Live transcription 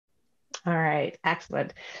All right,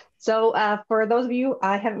 excellent. So for those of you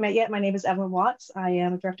I haven't met yet, my name is Evelyn Watts. I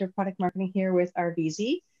am Director of Product Marketing here with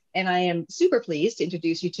RVezy, and I am super pleased to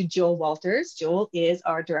introduce you to Joel Walters. Joel is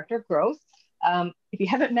our Director of Growth. If you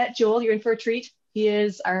haven't met Joel, you're in for a treat. He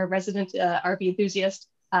is our resident RV enthusiast,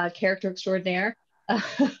 character extraordinaire,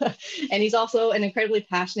 and he's also an incredibly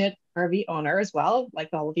passionate RV owner as well, like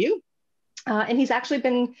all of you. And he's actually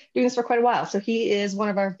been doing this for quite a while. So he is one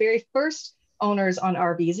of our very first owners on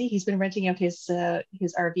RVezy. He's been renting out his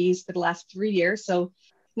RVs for the last 3 years. So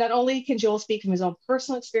not only can Joel speak from his own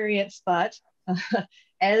personal experience, but uh,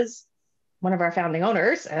 as one of our founding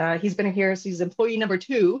owners, he's been here as he's employee number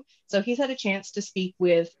 2. So he's had a chance to speak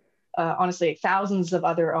with honestly thousands of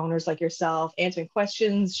other owners like yourself, answering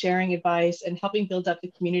questions, sharing advice, and helping build up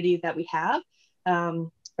the community that we have.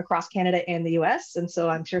 Across Canada and the US. And so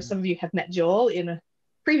I'm sure some of you have met Joel in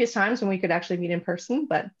previous times when we could actually meet in person,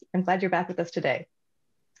 but I'm glad you're back with us today.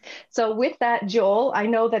 So with that, Joel, I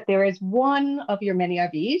know that there is one of your many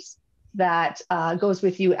RVs that goes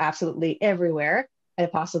with you absolutely everywhere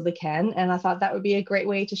it possibly can. And I thought that would be a great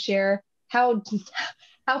way to share how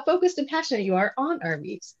focused and passionate you are on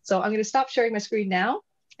RVs. So I'm going to stop sharing my screen now,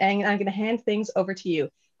 and I'm going to hand things over to you.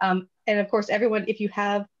 And of course, everyone, if you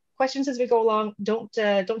have questions as we go along, don't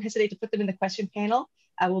hesitate to put them in the question panel.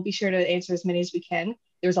 I will be sure to answer as many as we can.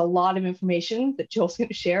 There's a lot of information that Joel's going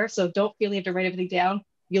to share, so don't feel you have to write everything down.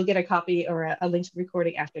 You'll get a copy or a link to the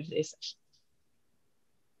recording after today's session.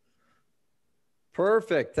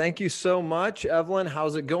 Perfect. Thank you so much, Evelyn.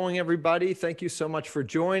 How's it going, everybody? Thank you so much for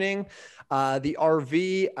joining the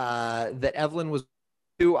RV that Evelyn was.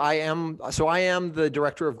 I am the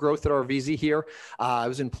Director of Growth at RVezy here. I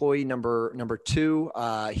was employee number 2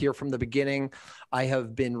 here from the beginning. I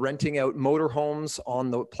have been renting out motorhomes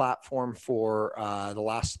on the platform for the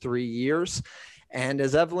last 3 years. And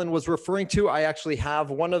as Evelyn was referring to, I actually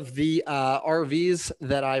have one of the RVs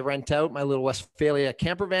that I rent out, my little Westphalia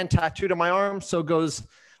camper van, tattooed on my arm. So goes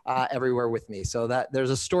everywhere with me. So that there's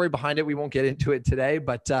a story behind it. We won't get into it today,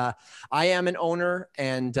 but I am an owner,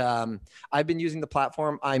 and I've been using the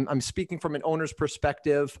platform. I'm speaking from an owner's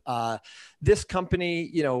perspective. This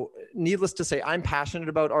company, needless to say, I'm passionate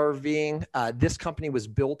about RVing. This company was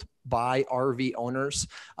built by RV owners.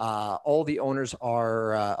 All the owners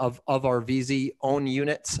are of RVezy own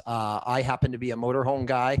units. I happen to be a motorhome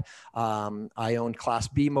guy. I own Class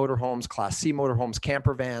B motorhomes, Class C motorhomes,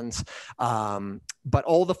 camper vans. But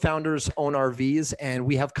all the founders own RVs, and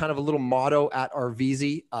we have kind of a little motto at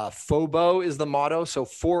RVezy. FOBO is the motto, so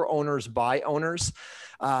for owners by owners.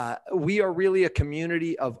 We are really a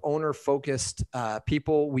community of owner-focused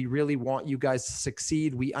people. We really want you guys to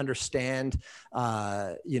succeed. We understand,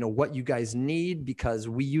 what you guys need because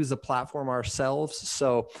we use the platform ourselves.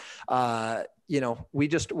 So,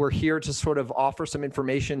 we're here to sort of offer some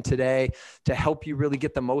information today to help you really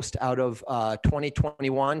get the most out of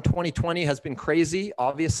 2021. 2020 has been crazy,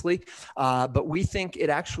 obviously, but we think it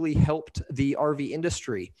actually helped the RV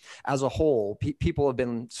industry as a whole. People have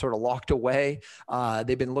been sort of locked away.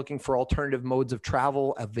 They've been looking for alternative modes of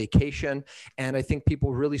travel, of vacation. And I think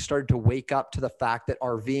people really started to wake up to the fact that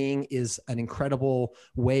RVing is an incredible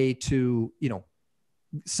way to,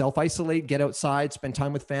 self-isolate, get outside, spend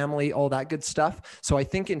time with family, all that good stuff. So I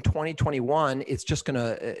think in 2021, it's just going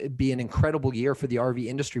to be an incredible year for the RV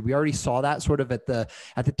industry. We already saw that sort of at the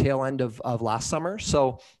tail end of last summer.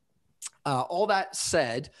 So all that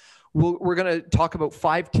said, we're going to talk about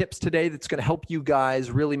 5 tips today that's going to help you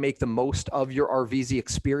guys really make the most of your RVezy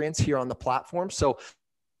experience here on the platform. So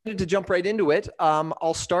to jump right into it,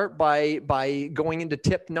 I'll start by going into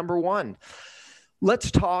tip number 1.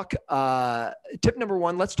 Let's talk, tip number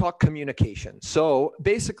 1, let's talk communication. So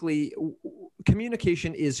basically,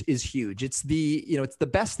 communication is huge. It's it's the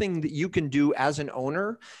best thing that you can do as an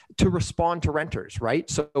owner to respond to renters, right?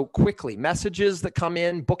 So quickly, messages that come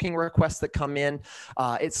in, booking requests that come in.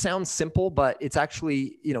 It sounds simple, but it's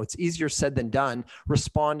actually, it's easier said than done,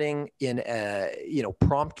 responding in,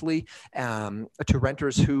 promptly to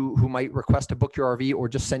renters who might request to book your RV or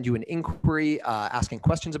just send you an inquiry, asking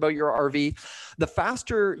questions about your RV. The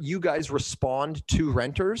faster you guys respond to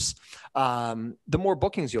renters, the more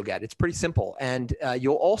bookings you'll get. It's pretty simple. And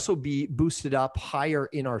you'll also be boosted up higher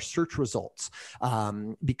in our search results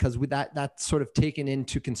because with that's sort of taken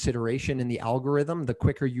into consideration in the algorithm. The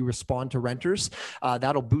quicker you respond to renters,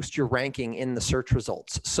 that'll boost your ranking in the search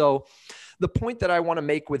results. So the point that I want to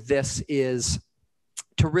make with this is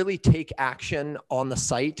to really take action on the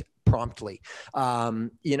site promptly.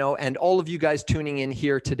 And all of you guys tuning in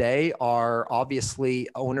here today are obviously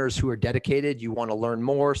owners who are dedicated. You want to learn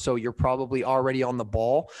more, so you're probably already on the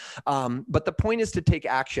ball. But the point is to take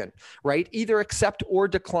action, right? Either accept or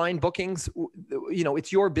decline bookings.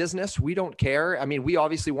 It's your business. We don't care. I mean, we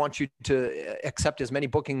obviously want you to accept as many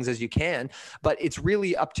bookings as you can, but it's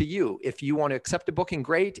really up to you. If you want to accept a booking,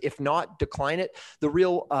 great. If not, decline it. The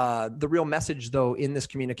real message, though, in this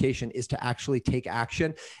communication is to actually take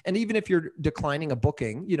action. And even if you're declining a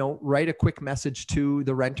booking, write a quick message to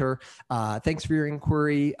the renter. Thanks for your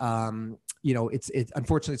inquiry.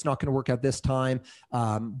 Unfortunately, it's not going to work out this time,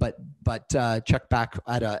 but check back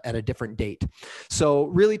at a different date. So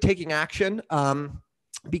really taking action,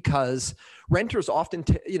 because renters often,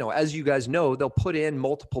 as you guys know, they'll put in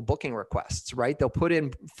multiple booking requests, right? They'll put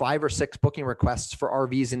in 5 or 6 booking requests for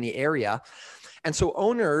RVs in the area. And so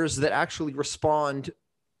owners that actually respond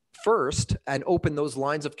first and open those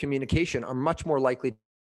lines of communication are much more likely.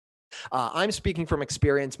 I'm speaking from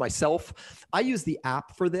experience myself. I use the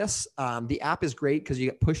app for this. The app is great because you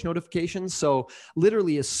get push notifications. So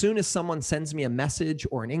literally as soon as someone sends me a message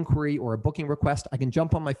or an inquiry or a booking request, I can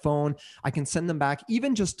jump on my phone. I can send them back.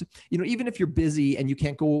 Even if you're busy and you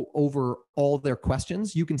can't go over all their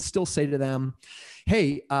questions, you can still say to them,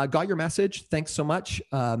 hey, got your message. Thanks so much.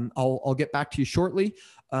 I'll get back to you shortly.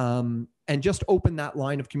 And just open that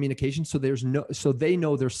line of communication so they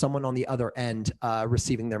know there's someone on the other end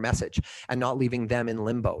receiving their message and not leaving them in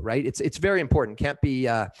limbo, right? It's very important. Can't be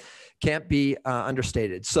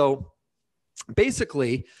understated. So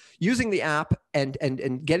basically, using the app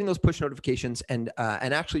and getting those push notifications and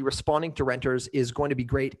actually responding to renters is going to be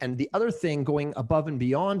great. And the other thing going above and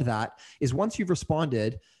beyond that is once you've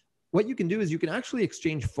responded, what you can do is you can actually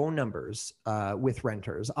exchange phone numbers with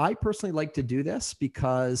renters. I personally like to do this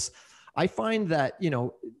because I find that,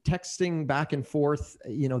 texting back and forth,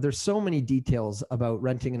 there's so many details about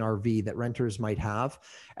renting an RV that renters might have.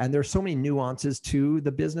 And there's so many nuances to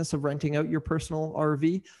the business of renting out your personal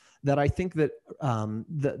RV that I think that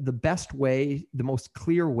the best way, the most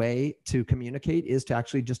clear way to communicate is to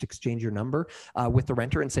actually just exchange your number with the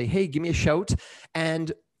renter and say, hey, give me a shout.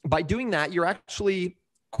 And by doing that, you're actually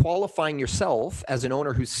qualifying yourself as an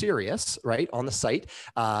owner who's serious, right, on the site.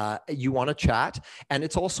 You want to chat. And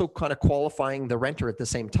it's also kind of qualifying the renter at the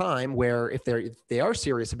same time, where if they are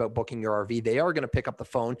serious about booking your RV, they are going to pick up the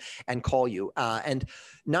phone and call you. And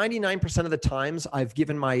 99% of the times I've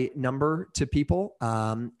given my number to people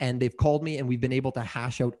and they've called me and we've been able to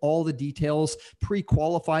hash out all the details,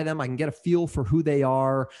 pre-qualify them. I can get a feel for who they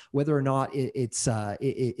are, whether or not it's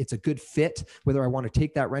a good fit, whether I want to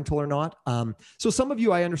take that rental or not. So some of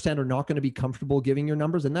you, I understand, are not going to be comfortable giving your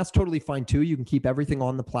numbers, and that's totally fine too. You can keep everything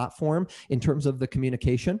on the platform in terms of the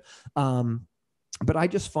communication. But I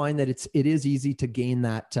just find that it is easy to gain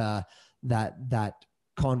that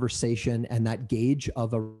conversation and that gauge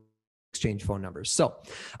of a exchange phone numbers. So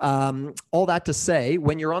all that to say,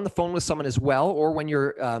 when you're on the phone with someone as well, or when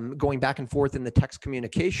you're going back and forth in the text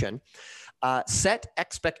communication, set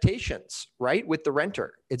expectations, right, with the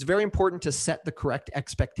renter. It's very important to set the correct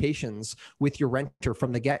expectations with your renter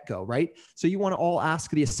from the get-go, right? So you want to all ask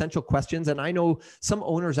the essential questions. And I know some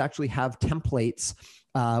owners actually have templates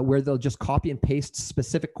where they'll just copy and paste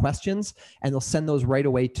specific questions and they'll send those right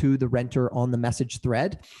away to the renter on the message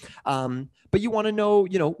thread. But you want to know,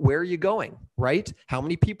 where are you going, right? How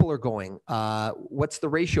many people are going? What's the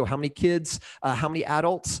ratio? How many kids? How many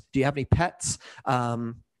adults? Do you have any pets?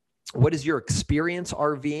 What is your experience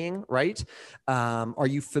RVing, right? Are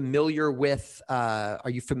you familiar with the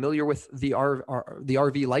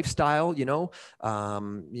RV lifestyle?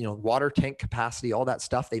 Water tank capacity, all that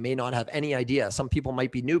stuff. They may not have any idea. Some people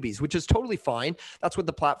might be newbies, which is totally fine. That's what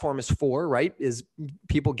the platform is for, right? Is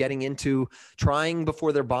people getting into trying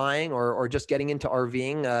before they're buying, or just getting into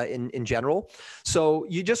RVing in general. So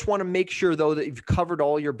you just want to make sure, though, that you've covered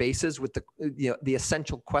all your bases with the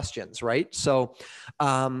essential questions, right? So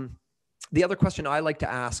the other question I like to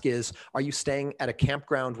ask is, are you staying at a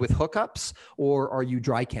campground with hookups, or are you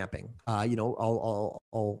dry camping? I'll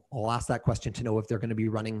ask that question to know if they're going to be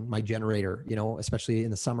running my generator, especially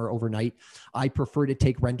in the summer overnight. I prefer to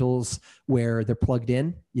take rentals where they're plugged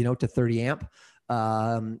in, to 30 amp.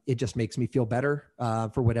 It just makes me feel better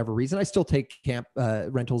for whatever reason. I still take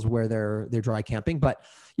rentals where they're dry camping, but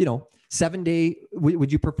 7-day,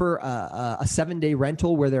 would you prefer a 7-day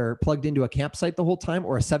rental where they're plugged into a campsite the whole time,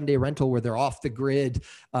 or a 7-day rental where they're off the grid,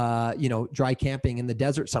 dry camping in the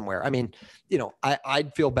desert somewhere? I mean,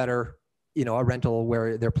 I'd feel better, a rental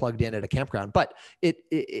where they're plugged in at a campground, but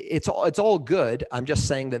it's all good. I'm just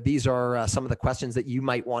saying that these are some of the questions that you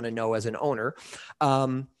might want to know as an owner.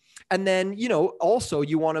 And then, also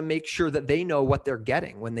you want to make sure that they know what they're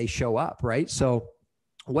getting when they show up, right? So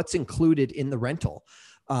what's included in the rental?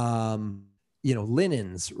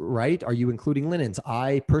 Linens, right? Are you including linens?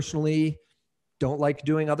 I personally don't like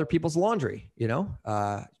doing other people's laundry,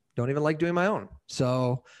 don't even like doing my own.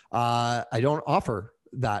 So I don't offer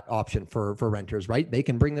that option for renters, right? They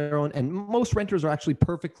can bring their own, and most renters are actually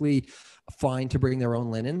perfectly fine to bring their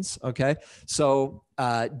own linens. Okay. So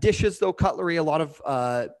dishes, though, cutlery, a lot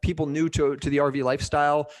of people new to the RV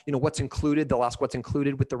lifestyle, what's included, they'll ask what's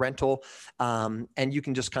included with the rental. And you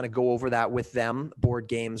can just kind of go over that with them. Board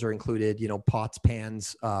games are included, pots,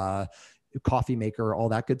 pans, coffee maker, all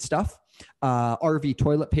that good stuff. RV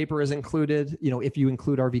toilet paper is included. If you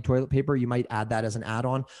include RV toilet paper, you might add that as an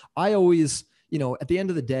add-on. I always, at the end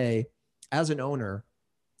of the day, as an owner,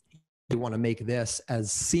 you want to make this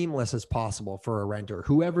as seamless as possible for a renter,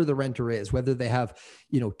 whoever the renter is, whether they have,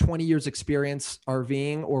 20 years experience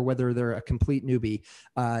RVing or whether they're a complete newbie.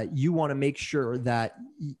 You want to make sure that,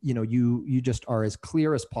 you just are as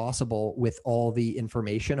clear as possible with all the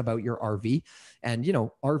information about your RV. And,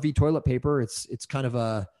 RV toilet paper, it's kind of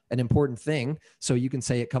an important thing. So you can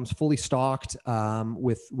say it comes fully stocked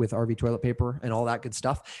with RV toilet paper and all that good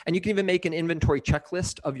stuff. And you can even make an inventory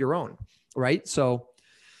checklist of your own, right? So,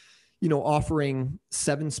 offering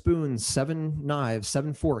 7 spoons, 7 knives,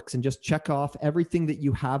 7 forks, and just check off everything that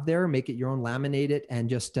you have there, make it your own, laminate it, and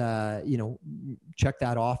just, check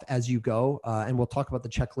that off as you go. And we'll talk about the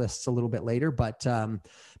checklists a little bit later. But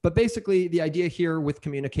basically the idea here with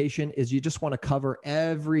communication is you just want to cover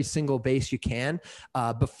every single base you can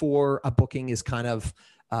before a booking is kind of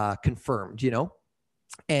confirmed,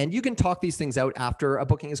 And you can talk these things out after a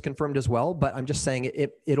booking is confirmed as well. But I'm just saying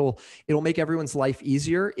it'll make everyone's life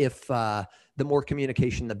easier if the more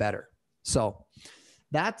communication, the better. So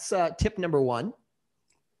that's tip number 1. You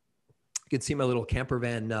can see my little camper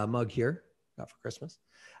van mug here. Got for Christmas.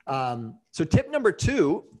 So tip number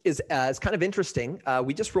 2 is kind of interesting.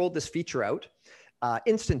 We just rolled this feature out,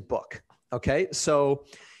 Instant Book. Okay. So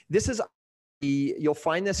this is, you'll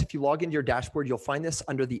find this if you log into your dashboard, you'll find this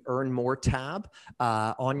under the Earn More tab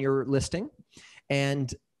on your listing.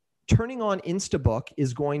 And turning on Instabook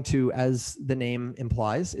is going to, as the name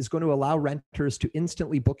implies, is going to allow renters to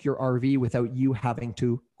instantly book your RV without you having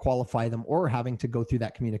to qualify them or having to go through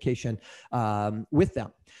that communication with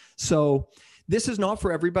them. So this is not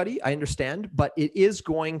for everybody, I understand, but it is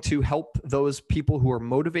going to help those people who are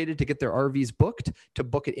motivated to get their RVs booked to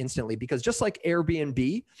book it instantly. Because just like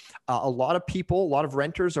Airbnb, a lot of people, a lot of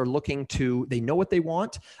renters are looking to, they know what they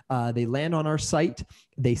want. They land on our site.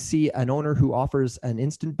 They see an owner who offers an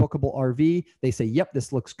instant bookable RV. They say, yep,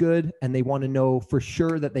 this looks good. And they want to know for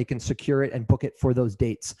sure that they can secure it and book it for those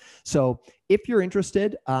dates. So if you're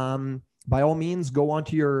interested, by all means, go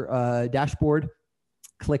onto your dashboard,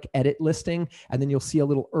 click edit listing, and then you'll see a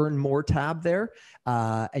little Earn More tab there.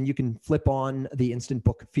 And you can flip on the Instant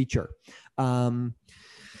Book feature.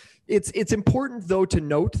 It's important though to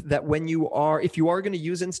note that when if you are going to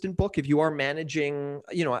use Instant Book, if you are managing,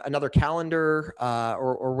 another calendar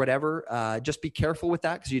or whatever, just be careful with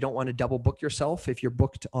that because you don't want to double book yourself. If you're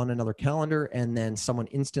booked on another calendar and then someone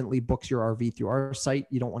instantly books your RV through our site,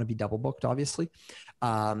 you don't want to be double booked, obviously.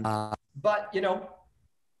 But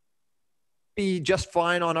be just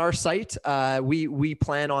fine on our site. We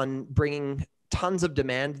plan on bringing tons of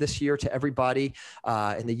demand this year to everybody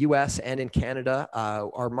in the US and in Canada.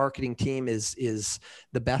 Our marketing team is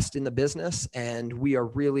the best in the business, and we are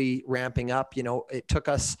really ramping up. It took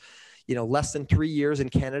us less than 3 years in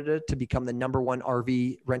Canada to become the #1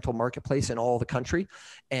 RV rental marketplace in all the country.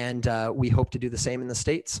 And we hope to do the same in the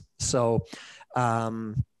States.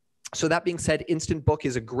 So that being said, Instant Book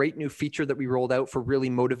is a great new feature that we rolled out for really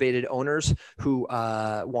motivated owners who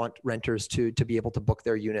want renters to be able to book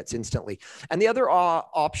their units instantly. And the other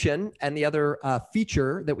option and the other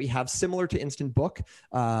feature that we have similar to Instant Book,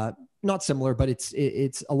 not similar, but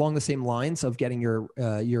it's along the same lines of getting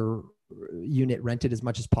your unit rented as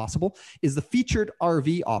much as possible, is the featured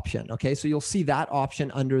RV option. Okay, so you'll see that option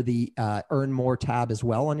under the Earn More tab as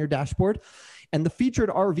well on your dashboard. And the featured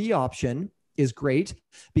RV option is great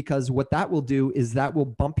because what that will do is that will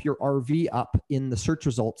bump your RV up in the search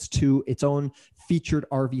results to its own featured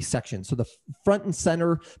RV section. So the front and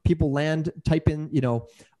center, people type in,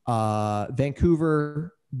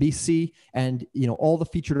 Vancouver, BC, and all the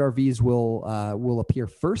featured RVs will appear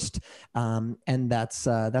first. And that's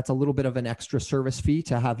a little bit of an extra service fee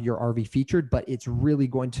to have your RV featured, but it's really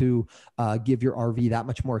going to give your RV that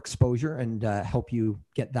much more exposure and help you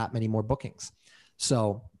get that many more bookings.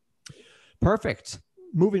 So perfect.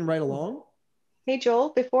 Moving right along. Hey, Joel,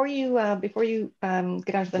 before you get on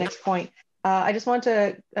to the next point, I just want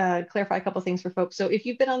to clarify a couple of things for folks. So if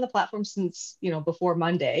you've been on the platform since, before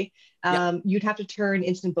Monday, Yep. you'd have to turn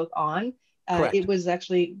Instant Book on. Correct. It was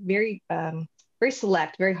actually very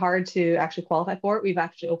select, very hard to actually qualify for it. We've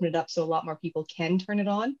actually opened it up so a lot more people can turn it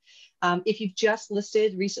on. If you've just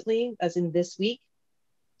listed recently, as in this week,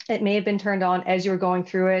 it may have been turned on as you were going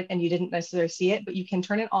through it and you didn't necessarily see it, but you can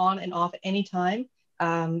turn it on and off at any time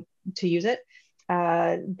to use it.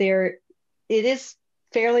 It is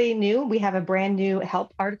fairly new. We have a brand new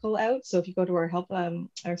help article out. So if you go to our help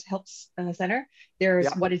center, there's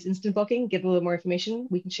Yep. what is instant booking. Give a little more information.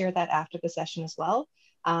 We can share that after the session as well.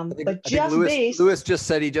 I But think just based, Lewis just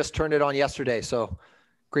said he just turned it on yesterday. So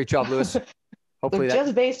great job, Lewis. so Hopefully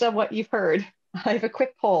just based on what you've heard, I have a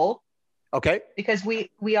quick poll. Okay. Because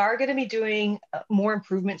we are going to be doing more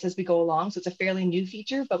improvements as we go along. So it's a fairly new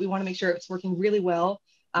feature, but we want to make sure it's working really well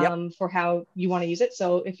Yep. for how you want to use it.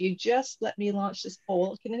 So if you just let me launch this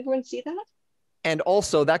poll, can everyone see that? And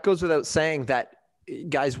also that goes without saying that,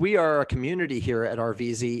 guys, we are a community here at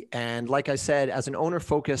RVezy. And like I said, as an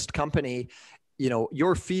owner-focused company,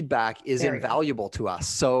 your feedback is invaluable to us.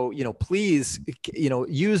 So, please,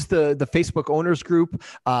 use the Facebook owners group.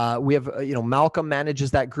 We have, Malcolm manages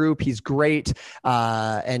that group. He's great.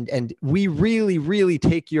 And we really, really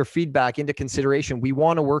take your feedback into consideration. We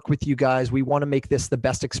want to work with you guys. We want to make this the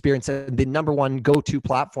best experience and the number one go-to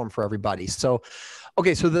platform for everybody. So,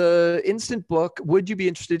 okay, so the Instant Book, would you be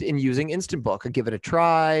interested in using Instant Book? I'll give it a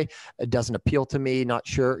try. It doesn't appeal to me. Not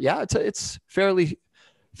sure. Yeah, it's fairly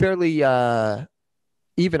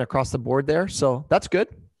even across the board there. So that's good.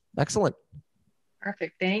 Excellent.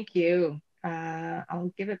 Perfect. Thank you.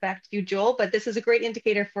 I'll give it back to you, Joel. But this is a great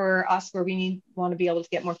indicator for us where we want to be able to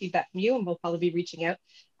get more feedback from you. And we'll probably be reaching out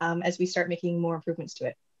as we start making more improvements to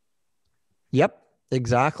it. Yep,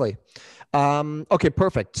 exactly. Okay,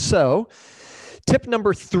 perfect. So tip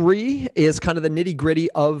number 3 is kind of the nitty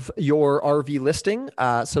gritty of your RV listing.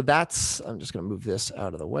 I'm just going to move this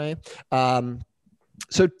out of the way.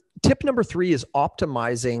 So tip number 3 is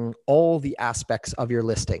optimizing all the aspects of your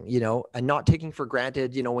listing, and not taking for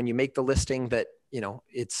granted, when you make the listing that,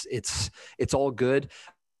 it's all good.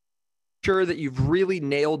 Sure that you've really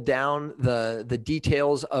nailed down the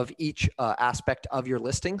details of each aspect of your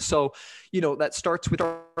listing. So, that starts with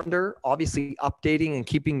calendar, obviously updating and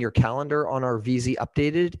keeping your calendar on RVezy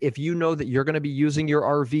updated. If you know that you're going to be using your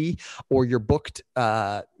RV or you're booked,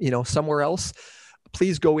 somewhere else,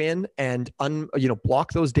 please go in and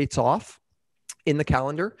block those dates off in the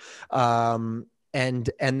calendar. And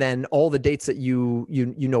then all the dates that you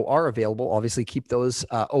are available, obviously keep those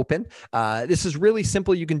open. This is really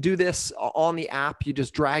simple. You can do this on the app. You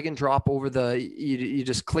just drag and drop over you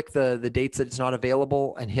just click the dates that it's not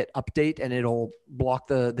available and hit update, and it'll block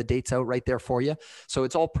the dates out right there for you. So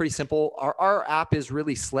it's all pretty simple. Our app is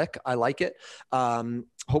really slick. I like it.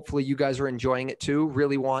 Hopefully you guys are enjoying it too.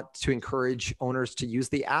 Really want to encourage owners to use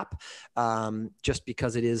the app just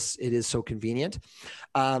because it is so convenient.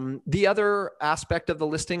 The other aspect of the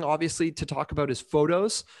listing, obviously, to talk about is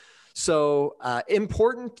photos. So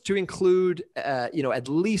important to include, at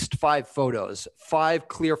least 5 photos, 5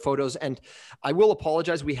 clear photos. And I will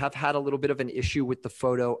apologize. We have had a little bit of an issue with the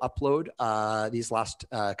photo upload these last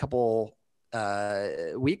couple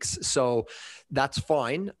weeks. So that's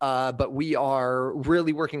fine. But we are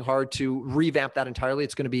really working hard to revamp that entirely.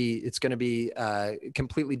 It's going to be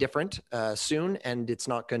completely different soon, and it's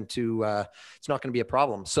not going to be a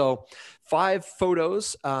problem. So 5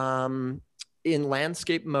 photos, in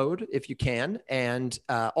landscape mode, if you can, and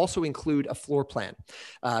also include a floor plan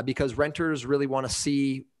because renters really want to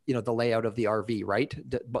see the layout of the RV, right?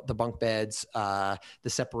 The bunk beds, the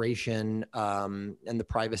separation, and the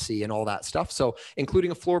privacy and all that stuff. So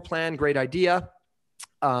including a floor plan, great idea.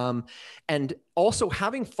 And also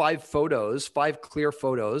having 5 photos, 5 clear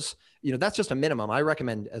photos, that's just a minimum. I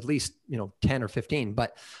recommend at least, 10 or 15,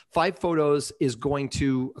 but 5 photos is going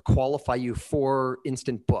to qualify you for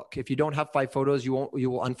Instant Book. If you don't have 5 photos, you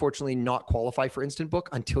will unfortunately not qualify for Instant Book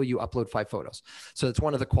until you upload 5 photos. So it's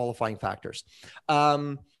one of the qualifying factors.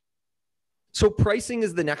 So pricing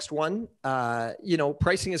is the next one.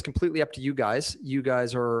 Pricing is completely up to you guys. You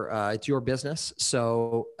guys are, it's your business.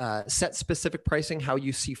 So set specific pricing how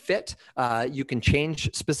you see fit. You can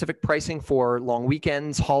change specific pricing for long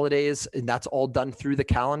weekends, holidays, and that's all done through the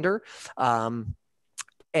calendar.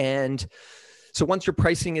 And so once your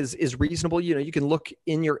pricing is reasonable, you can look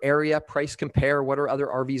in your area, price compare, what are other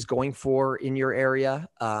RVs going for in your area.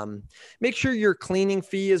 Make sure your cleaning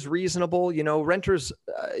fee is reasonable. Renters,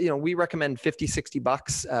 we recommend $50,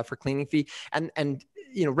 $60 for cleaning fee. And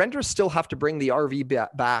renters still have to bring the RV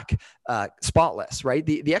back spotless, right?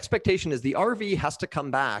 The expectation is the RV has to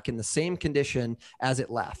come back in the same condition as it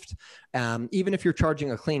left. Even if you're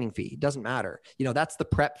charging a cleaning fee, it doesn't matter. That's the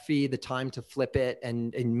prep fee, the time to flip it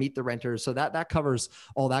and meet the renters. So that covers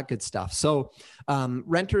all that good stuff. So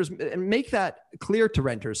renters, make that clear to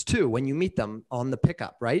renters too, when you meet them on the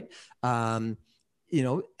pickup, right? And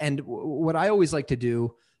what I always like to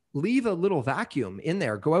do, leave a little vacuum in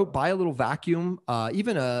there. Go out, buy a little vacuum,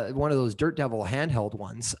 even one of those Dirt Devil handheld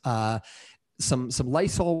ones, some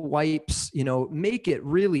Lysol wipes, make it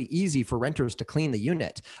really easy for renters to clean the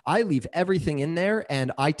unit. I leave everything in there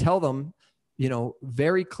and I tell them,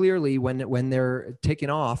 very clearly when they're taking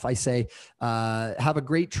off, I say, have a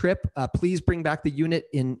great trip. Please bring back the unit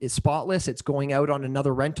is spotless. It's going out on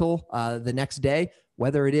another rental the next day,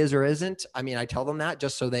 whether it is or isn't. I tell them that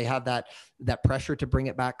just so they have that pressure to bring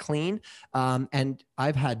it back clean. And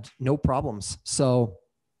I've had no problems. So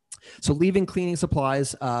leaving cleaning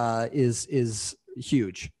supplies is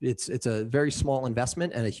huge. It's a very small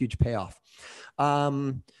investment and a huge payoff.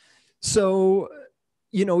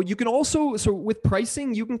 You can also, with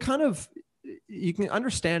pricing, you can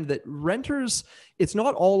understand that renters, it's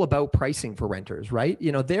not all about pricing for renters, right?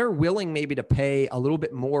 They're willing maybe to pay a little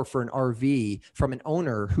bit more for an RV from an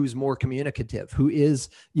owner who's more communicative, who is,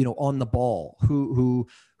 on the ball,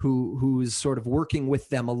 who's sort of working with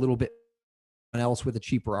them a little bit else with a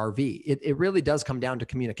cheaper RV. It really does come down to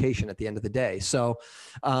communication at the end of the day. So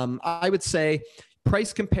I would say,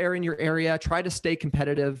 price compare in your area, try to stay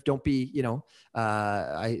competitive. Don't be,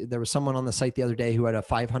 there was someone on the site the other day who had a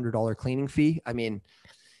 $500 cleaning fee.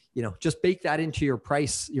 Just bake that into your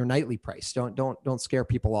price, your nightly price. Don't scare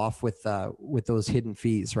people off with those hidden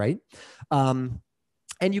fees. Right. And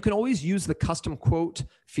you can always use the custom quote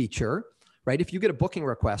feature, right? If you get a booking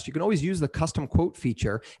request, you can always use the custom quote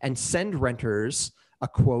feature and send renters a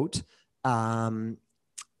quote,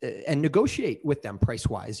 and negotiate with them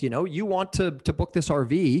price-wise. You want to book this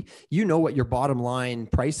RV, what your bottom line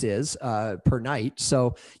price is per night.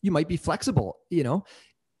 So you might be flexible.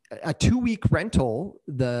 A 2-week rental,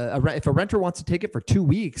 if a renter wants to take it for 2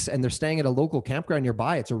 weeks and they're staying at a local campground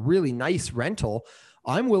nearby, it's a really nice rental.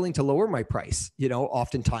 I'm willing to lower my price,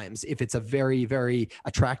 oftentimes if it's a very, very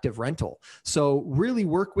attractive rental. So really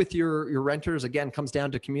work with your renters. Again, comes down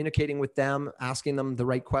to communicating with them, asking them the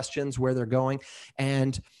right questions, where they're going.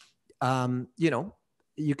 And,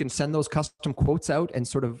 you can send those custom quotes out and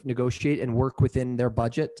sort of negotiate and work within their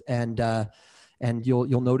budget. And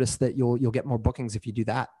you'll notice that you'll get more bookings if you do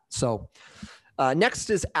that. So next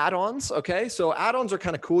is add-ons. Okay. So add-ons are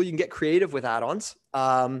kind of cool. You can get creative with add-ons.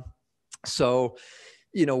 One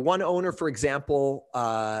owner, for example,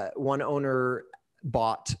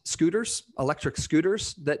 bought electric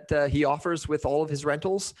scooters that he offers with all of his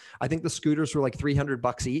rentals. I think the scooters were like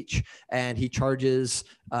 $300 each, and he charges,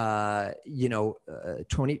 I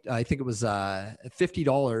think it was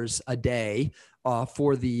 $50 a day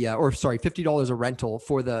 $50 a rental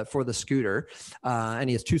for the scooter. And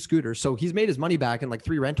he has 2 scooters. So he's made his money back in like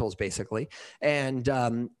 3 rentals basically. And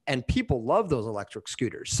people love those electric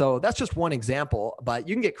scooters. So that's just one example, but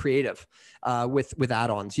you can get creative, with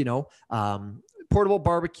add-ons, portable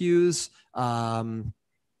barbecues,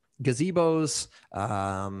 gazebos,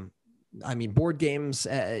 board games,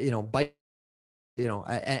 bike,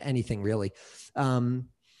 anything really.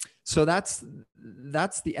 So that's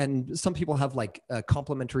and some people have like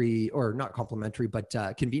complimentary, or not complimentary, but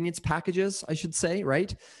convenience packages, I should say,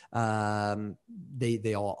 right?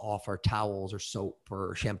 They all offer towels or soap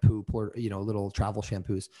or shampoo, little travel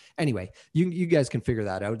shampoos. Anyway, you guys can figure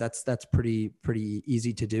that out. That's pretty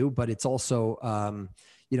easy to do, but it's also,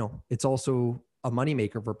 it's also a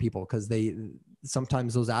moneymaker for people, because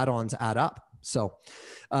sometimes those add-ons add up. So,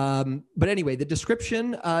 but anyway, the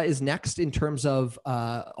description is next in terms of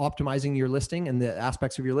optimizing your listing and the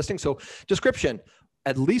aspects of your listing. So description,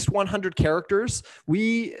 at least 100 characters.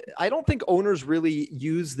 I don't think owners really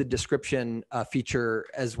use the description feature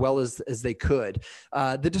as well as they could.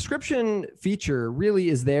 The description feature really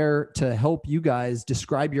is there to help you guys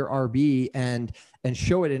describe your RV and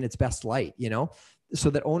show it in its best light, so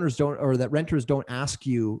that owners don't, or that renters don't ask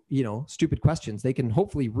you, stupid questions. They can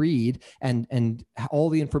hopefully read, and all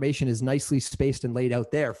the information is nicely spaced and laid out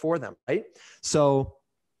there for them, right? So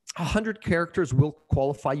 100 characters will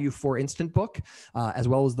qualify you for Instant Book, as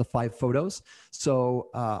well as the 5 photos. So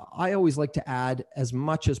I always like to add as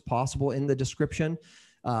much as possible in the description.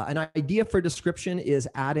 An idea for description is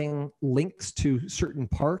adding links to certain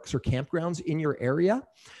parks or campgrounds in your area,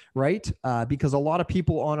 right? Because a lot of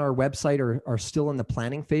people on our website are still in the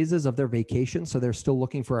planning phases of their vacation. So they're still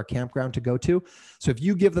looking for a campground to go to. So if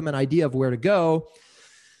you give them an idea of where to go,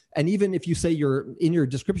 And even if you say you're in your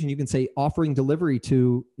description, you can say offering delivery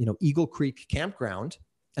to, Eagle Creek Campground,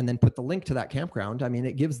 and then put the link to that campground. I mean,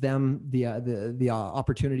 it gives them the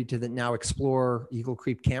opportunity to then now explore Eagle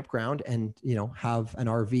Creek Campground and, have an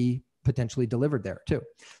RV potentially delivered there too.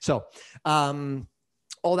 So,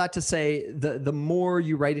 all that to say, the more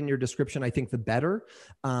you write in your description, I think the better.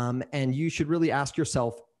 And you should really ask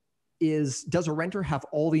yourself, does a renter have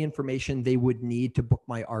all the information they would need to book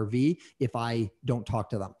my RV if I don't talk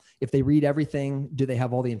to them? If they read everything, do they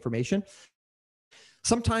have all the information?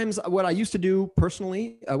 Sometimes what I used to do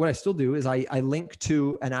personally, what I still do is I link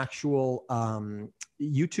to an actual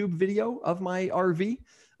YouTube video of my RV.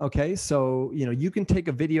 Okay. So, you can take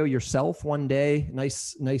a video yourself one day,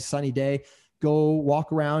 nice sunny day, go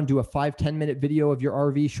walk around, do a 5-10 minute video of your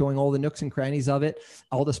RV showing all the nooks and crannies of it,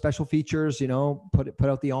 all the special features, put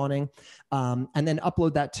out the awning, and then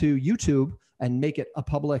upload that to YouTube and make it a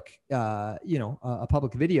public, a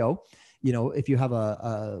public video. If you have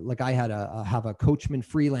like I have a Coachman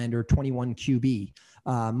Freelander 21 QB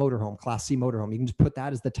motorhome, Class C motorhome, you can just put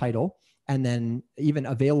that as the title, and then even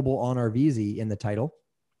available on RVezy in the title.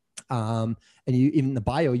 And even the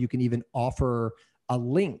bio, you can even offer a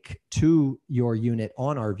link to your unit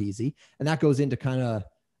on RVezy. And that goes into kind of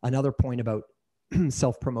another point about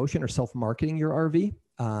self-promotion or self-marketing your RV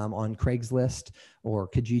on Craigslist or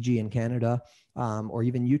Kijiji in Canada, or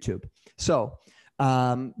even YouTube. So,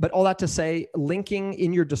 but all that to say, linking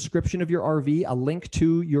in your description of your RV, a link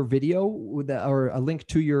to your video or a link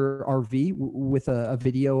to your RV with a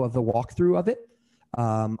video of the walkthrough of it.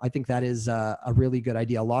 I think that is a really good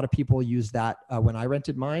idea. A lot of people use that when I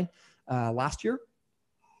rented mine last year.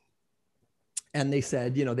 And they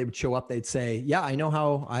said, they would show up, they'd say, yeah, I know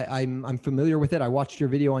how I'm familiar with it. I watched your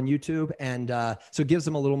video on YouTube. And so it gives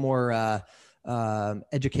them a little more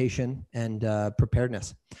education and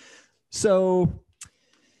preparedness. So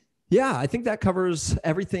yeah, I think that covers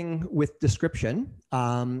everything with description.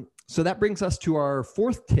 So that brings us to our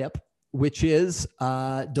fourth tip, which is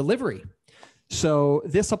delivery. So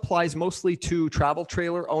this applies mostly to travel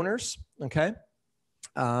trailer owners. Okay.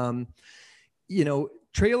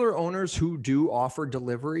 Trailer owners who do offer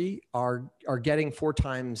delivery are getting 4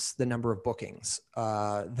 times the number of bookings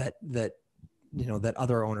that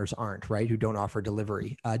other owners aren't, right? Who don't offer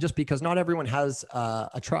delivery, just because not everyone has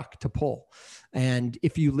a truck to pull. And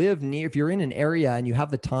if you're in an area and you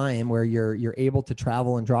have the time where you're able to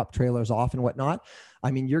travel and drop trailers off and whatnot,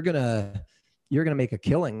 I mean, you're gonna make a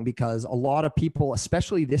killing, because a lot of people,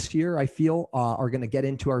 especially this year, I feel are going to get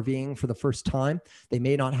into RVing for the first time. They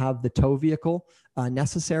may not have the tow vehicle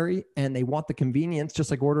necessary, and they want the convenience,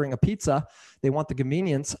 just like ordering a pizza. They want the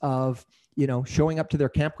convenience of, showing up to their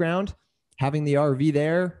campground, having the RV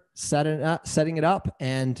there, setting it up,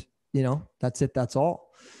 and that's it. That's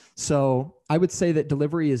all. So I would say that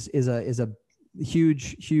delivery is a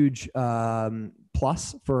huge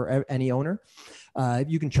plus for any owner.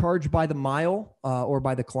 You can charge by the mile or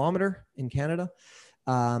by the kilometer in Canada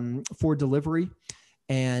for delivery.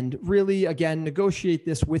 And really, again, negotiate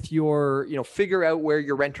this with figure out where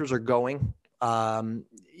your renters are going.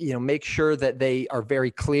 Make sure that they are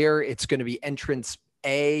very clear. It's going to be entrance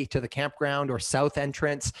A to the campground or south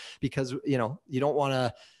entrance, because, you don't want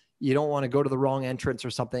to go to the wrong entrance or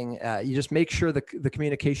something. You just make sure the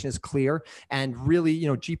communication is clear, and really,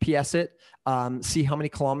 GPS it, see how many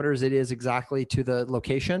kilometers it is exactly to the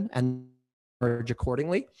location, and charge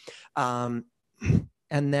accordingly. And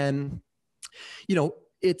then,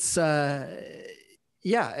 it's,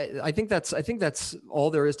 yeah, I think that's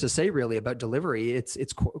all there is to say really about delivery.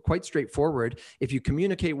 It's quite straightforward. If you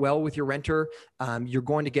communicate well with your renter, you're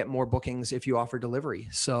going to get more bookings if you offer delivery.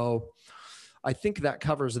 So I think that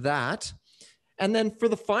covers that. And then for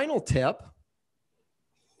the final tip,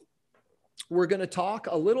 we're going to talk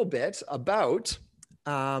a little bit about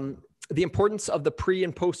the importance of the pre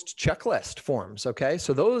and post checklist forms. Okay.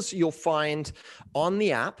 So those you'll find on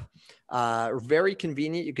the app, very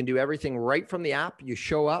convenient. You can do everything right from the app. You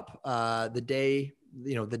show up the day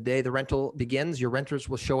the rental begins, your renters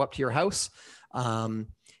will show up to your house.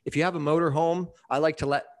 If you have a motor home, I like to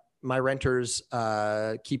let my renters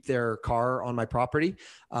keep their car on my property,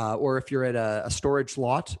 or if you're at a storage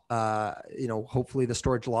lot, hopefully the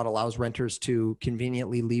storage lot allows renters to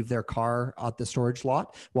conveniently leave their car at the storage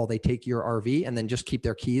lot while they take your RV, and then just keep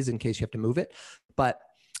their keys in case you have to move it. But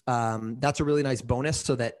that's a really nice bonus,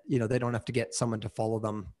 so that they don't have to get someone to follow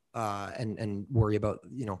them and worry about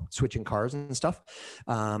switching cars and stuff.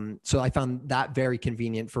 So I found that very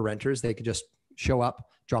convenient for renters. They could just show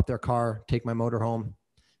up, drop their car, take my motor home.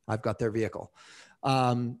 I've got their vehicle.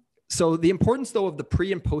 So the importance, though, of the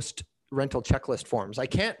pre and post rental checklist forms, I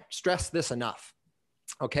can't stress this enough.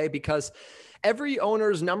 Okay, because every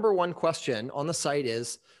owner's number one question on the site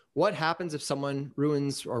is, what happens if someone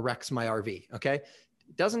ruins or wrecks my RV? Okay,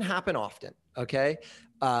 it doesn't happen often. Okay,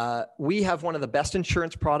 we have one of the best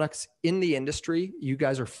insurance products in the industry. You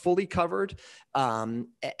guys are fully covered.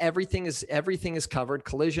 Everything is covered: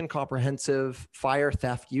 collision, comprehensive, fire,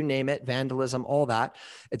 theft, you name it, vandalism, all that.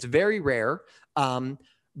 It's very rare,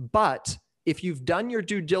 but if you've done your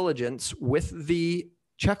due diligence with the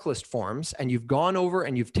checklist forms and you've gone over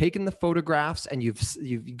and you've taken the photographs and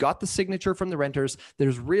you've got the signature from the renters,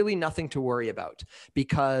 there's really nothing to worry about,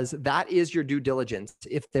 because that is your due diligence.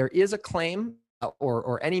 If there is a claim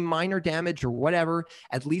or any minor damage or whatever,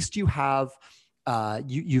 at least you have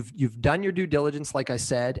you've done your due diligence, like I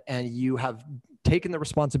said, and you have taken the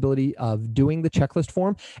responsibility of doing the checklist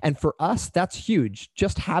form. And for us, that's huge.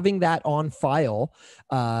 Just having that on file.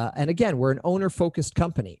 And again, we're an owner focused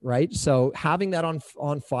company, right? So having that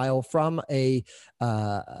on file from a,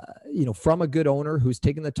 from a good owner who's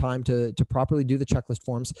taken the time to properly do the checklist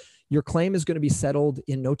forms, your claim is going to be settled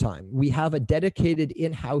in no time. We have a dedicated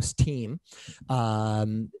in-house team,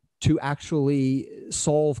 to actually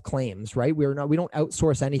solve claims, right? We don't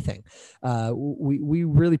outsource anything. We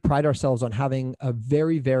really pride ourselves on having a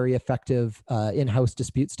very, very effective in-house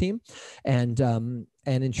disputes team and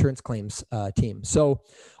insurance claims team. So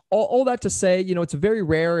all that to say, it's very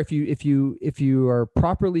rare if you are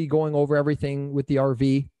properly going over everything with the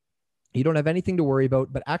RV, you don't have anything to worry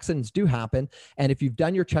about, but accidents do happen. And if you've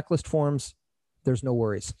done your checklist forms, there's no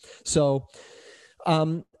worries. So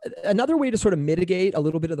another way to sort of mitigate a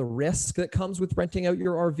little bit of the risk that comes with renting out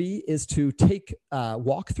your RV is to take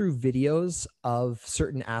walkthrough videos of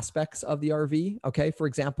certain aspects of the RV. Okay. For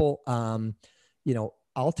example,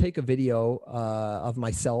 I'll take a video of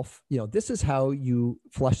myself. This is how you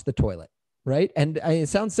flush the toilet. Right. And it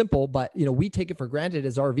sounds simple, but, we take it for granted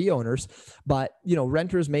as RV owners, but,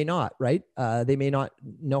 renters may not, right? They may not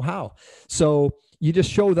know how. So you just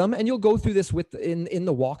show them, and you'll go through this in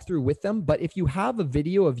the walkthrough with them. But if you have a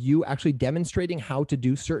video of you actually demonstrating how to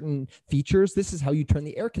do certain features, this is how you turn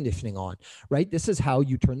the air conditioning on, right? This is how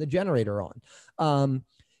you turn the generator on.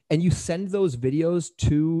 And you send those videos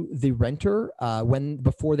to the renter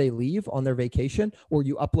before they leave on their vacation, or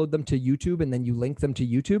you upload them to YouTube and then you link them to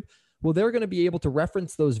YouTube. Well, they're going to be able to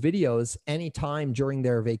reference those videos anytime during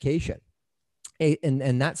their vacation.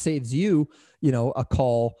 And that saves you, a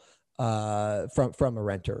call from a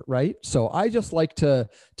renter, right? So I just like to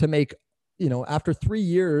make, after 4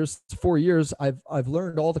 years, I've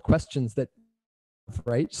learned all the questions that,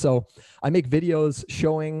 right? So I make videos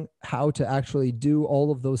showing how to actually do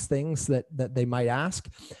all of those things that they might ask.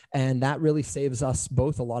 And that really saves us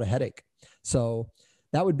both a lot of headache. So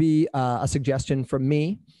that would be a suggestion from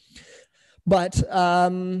me. But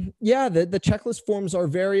the checklist forms are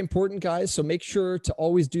very important, guys. So make sure to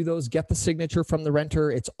always do those. Get the signature from the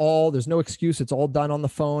renter. There's no excuse. It's all done on the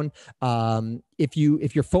phone. If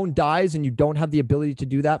your phone dies and you don't have the ability to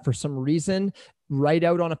do that for some reason, write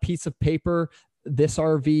out on a piece of paper, this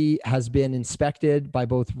RV has been inspected by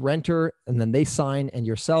both renter, and then they sign, and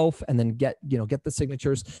yourself, and then get the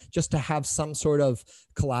signatures, just to have some sort of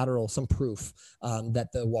collateral, some proof that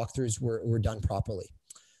the walkthroughs were done properly.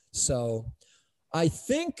 So I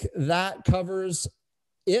think that covers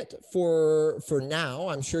it for now.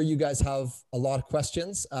 I'm sure you guys have a lot of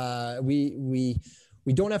questions. We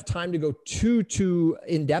don't have time to go too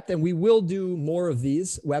in depth, and we will do more of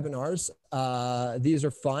these webinars. These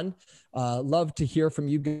are fun. Love to hear from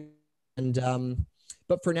you guys. And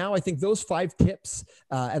but for now, I think those 5 tips,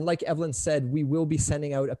 and like Evelyn said, we will be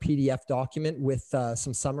sending out a PDF document with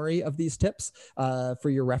some summary of these tips for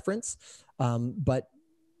your reference. But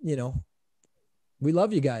we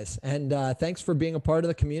love you guys, and thanks for being a part of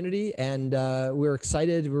the community. And we're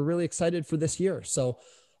really excited for this year. So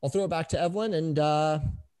I'll throw it back to Evelyn, and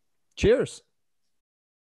cheers.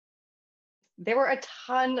 There were a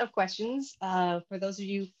ton of questions. For those of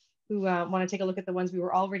you who want to take a look at the ones we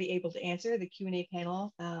were already able to answer, the Q&A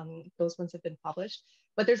panel, those ones have been published,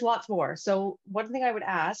 but there's lots more. So one thing I would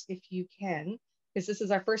ask, if you can, because this is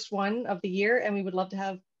our first one of the year, and we would love to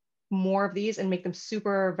have more of these and make them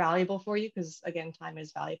super valuable for you, because again, time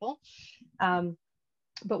is valuable.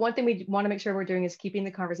 But one thing we want to make sure we're doing is keeping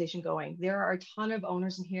the conversation going. There are a ton of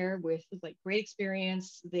owners in here with like great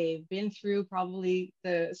experience. They've been through probably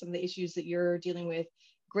some of the issues that you're dealing with.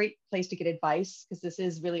 Great place to get advice, because this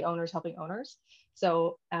is really owners helping owners.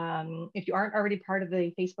 So if you aren't already part of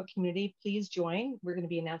the Facebook community, please join. We're going to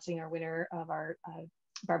be announcing our winner of our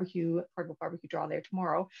portable barbecue draw there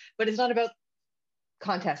tomorrow. But it's not about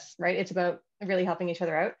contests, right? It's about really helping each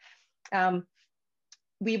other out.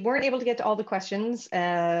 we weren't able to get to all the questions,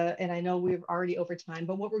 and I know we're already over time,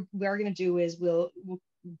 but what we are going to do is we'll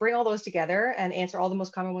bring all those together and answer all the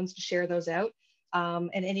most common ones to share those out.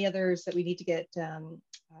 And any others that we need to get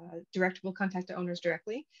direct, we'll contact the owners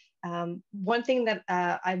directly. One thing that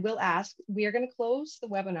I will ask, we are going to close the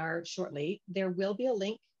webinar shortly. There will be a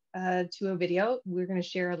link to a video. We're going to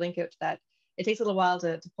share a link out to that. It takes a little while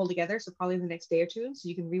to pull together, so probably the next day or two, so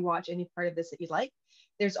you can rewatch any part of this that you'd like.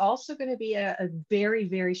 There's also going to be a very,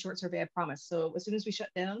 very short survey, I promise. So as soon as we shut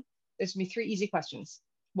down, there's going to be 3 easy questions.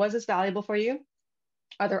 Was this valuable for you?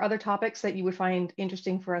 Are there other topics that you would find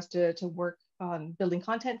interesting for us to work on building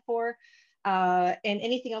content for? And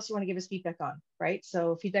anything else you want to give us feedback on, right?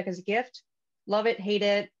 So feedback is a gift. Love it, hate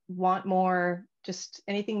it, want more, just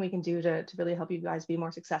anything we can do to really help you guys be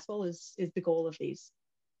more successful is the goal of these.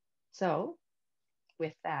 So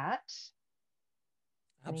with that,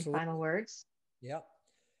 any final words? Yeah.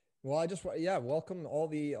 Well, I just, yeah, welcome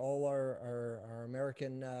all our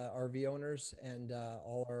American RV owners and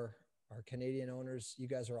all our Canadian owners. You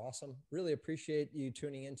guys are awesome. Really appreciate you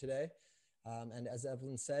tuning in today. And as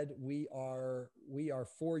Evelyn said, we are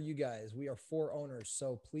for you guys. We are for owners.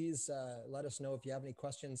 So please let us know if you have any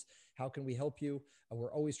questions. How can we help you?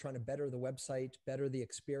 We're always trying to better the website, better the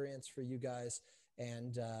experience for you guys.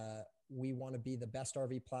 And we want to be the best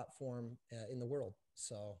RV platform in the world.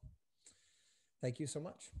 So thank you so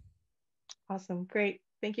much. Awesome. Great.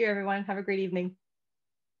 Thank you, everyone. Have a great evening.